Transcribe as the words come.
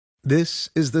This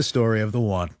is the story of the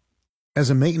one. As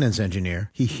a maintenance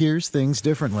engineer, he hears things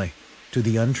differently. To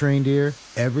the untrained ear,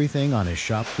 everything on his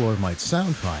shop floor might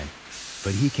sound fine,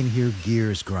 but he can hear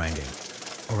gears grinding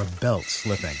or a belt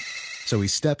slipping. So he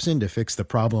steps in to fix the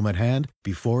problem at hand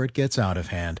before it gets out of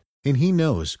hand. And he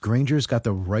knows Grainger's got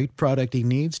the right product he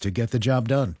needs to get the job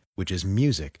done, which is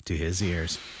music to his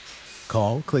ears.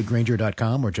 Call, click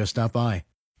Grainger.com, or just stop by.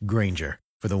 Grainger,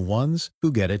 for the ones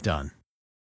who get it done.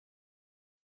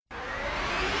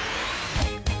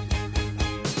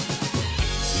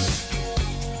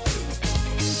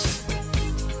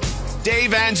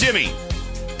 Dave and Jimmy.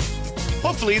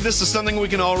 Hopefully this is something we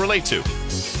can all relate to.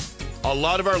 A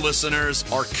lot of our listeners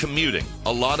are commuting.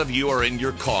 A lot of you are in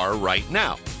your car right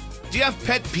now. Do you have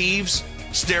pet peeves,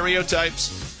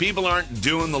 stereotypes? People aren't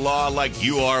doing the law like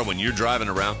you are when you're driving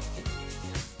around?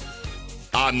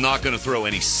 I'm not going to throw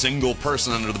any single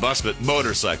person under the bus, but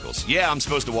motorcycles. Yeah, I'm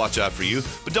supposed to watch out for you,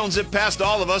 but don't zip past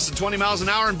all of us at 20 miles an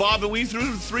hour and bob and weave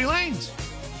through 3 lanes.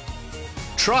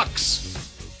 Trucks.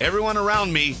 Everyone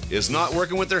around me is not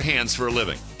working with their hands for a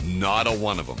living. Not a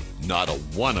one of them. Not a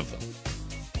one of them.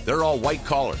 They're all white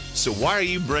collar. So why are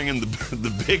you bringing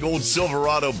the big old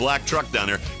Silverado black truck down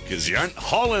there? Because you aren't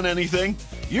hauling anything.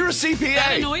 You're a CPA.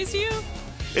 That annoys you?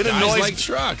 It Guys annoys like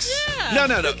trucks. Yeah.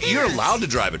 No. You're allowed to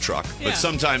drive a truck, Yeah. but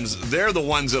sometimes they're the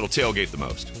ones that'll tailgate the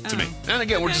most, to me. And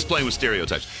again, we're just playing with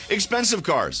stereotypes. Expensive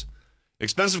cars.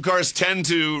 Expensive cars tend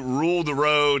to rule the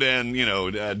road and,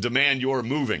 demand your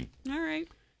moving. All right.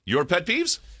 Your pet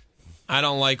peeves? I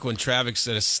don't like when traffic's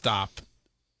at a stop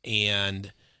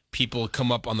and people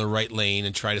come up on the right lane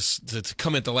and try to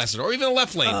come at the last second, or even the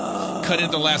left lane, cut in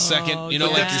the last second. You know,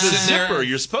 But like that's you're the sitting zipper. there.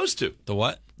 You're supposed to. The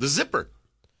what? The zipper.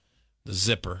 The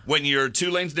zipper. When you're 2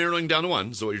 lanes narrowing down to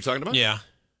 1, is that what you're talking about? Yeah.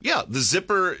 Yeah, the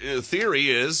zipper theory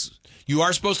is You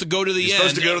are supposed to go to the You're end,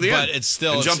 supposed to go to the but end it's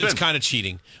still and jump it's in. kind of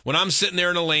cheating. When I'm sitting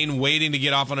there in a lane waiting to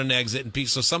get off on an exit, and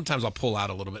so sometimes I'll pull out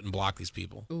a little bit and block these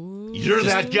people. you're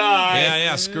that guy.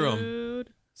 Yeah, screw them.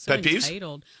 So Pet peeves?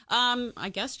 entitled. I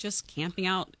guess just camping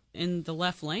out in the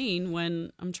left lane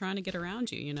when I'm trying to get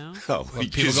around you, you know? Oh, people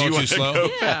because going you too wanna slow? go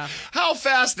Yeah. fast. How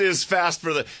fast is fast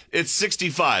for the... It's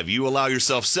 65. You allow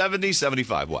yourself 70,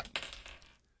 75. What?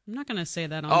 I'm not going to say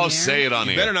that on Oh, the air. say it on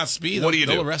the You air. better not speed. What do you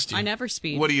They'll do? arrest you. I never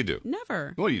speed. What do you do?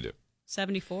 Never. What do you do?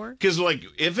 74? Because,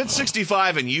 if it's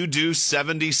 65 and you do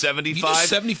 70, 75... You do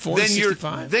 74 then to you're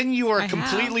 65? Then you are I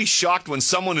completely have. shocked when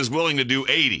someone is willing to do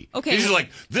 80. Okay. You're just like,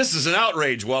 this is an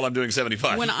outrage while I'm doing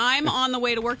 75. When I'm on the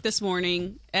way to work this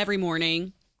morning, every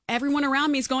morning, everyone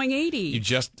around me is going 80. You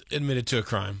just admitted to a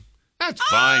crime. That's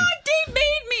fine. Dave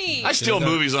made me. I steal Should've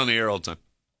done. movies on the air all the time.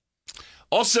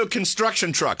 Also,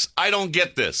 construction trucks. I don't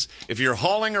get this. If you're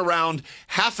hauling around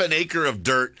half an acre of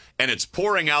dirt and it's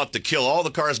pouring out to kill all the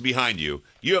cars behind you,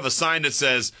 you have a sign that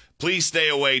says, please stay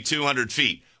away 200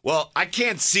 feet. Well, I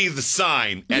can't see the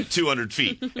sign at 200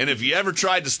 feet. And if you ever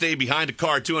tried to stay behind a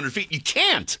car 200 feet, you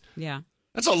can't. Yeah.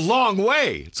 That's a long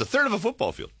way. It's a third of a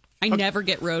football field. I never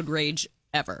get road rage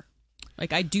ever.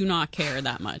 Like, I do not care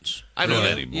that much. I don't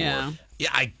Really? anymore. Yeah. Yeah,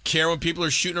 I care when people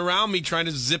are shooting around me trying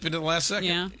to zip into the last second.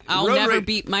 Yeah. I'll Road never rage-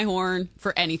 beat my horn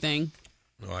for anything.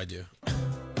 Oh, I do.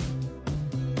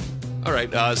 All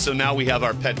right, so now we have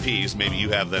our pet peeves. Maybe you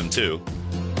have them too.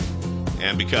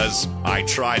 And because I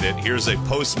tried it, here's a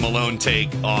Post Malone take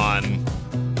on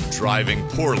driving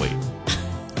poorly.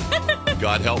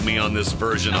 God help me on this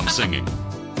version I'm singing.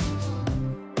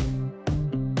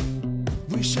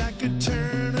 Wish I could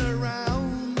turn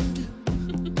around,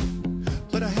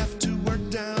 but I have to work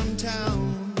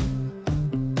downtown.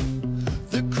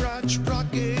 The crotch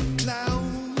rocket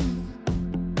clown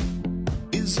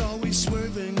is always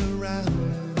swerving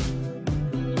around.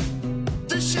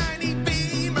 The shiny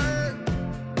beamer,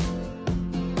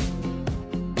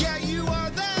 yeah, you are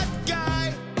that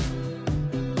guy.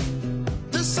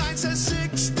 The sign says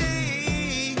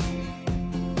 60,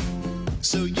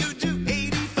 so you do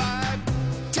 85,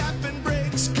 tapping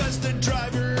brakes 'cause the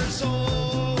driver's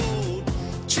old,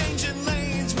 changing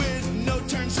lanes with no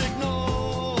turn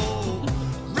signal,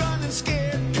 running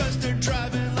scared 'cause they're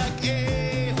driving like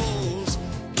a-holes.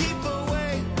 Keep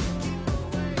away,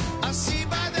 I see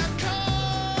by that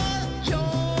car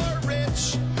you're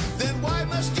rich, then why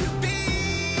must you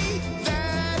be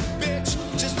that bitch?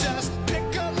 Just pick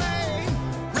a lane,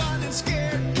 running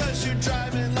scared 'cause you're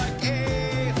driving like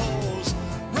a-holes,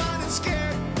 running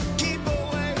scared, keep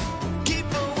away,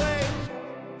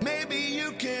 maybe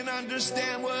you can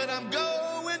understand what I'm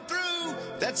going through.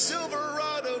 That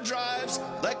Silverado drives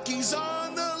like he's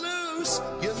on the loose.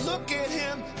 You look at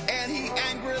him and he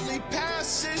angrily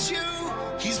passes you.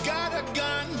 He's got a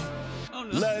gun,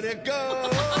 let it go.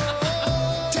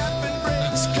 Tapping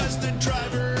brakes 'cause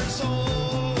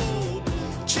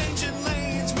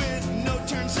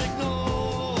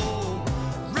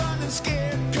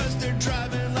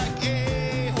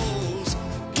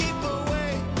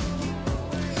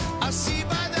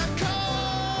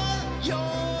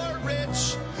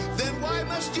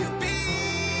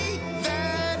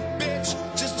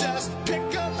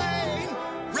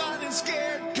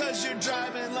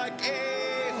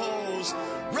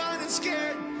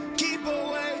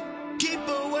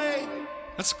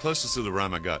That's the closest to the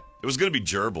rhyme I got. It was going to be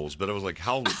gerbils, but I was like,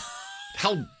 how much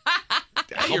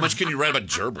can you write about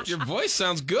gerbils? Your voice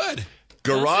sounds good.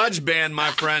 GarageBand, my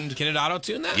friend. Can it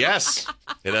auto-tune that? Yes.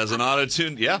 It has an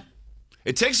auto-tune. Yeah.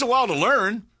 It takes a while to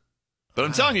learn, but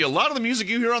I'm telling you, a lot of the music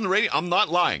you hear on the radio, I'm not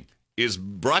lying, is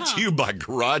brought to you by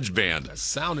GarageBand. That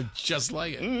sounded just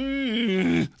like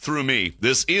it. Through me.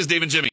 This is Dave and Jimmy.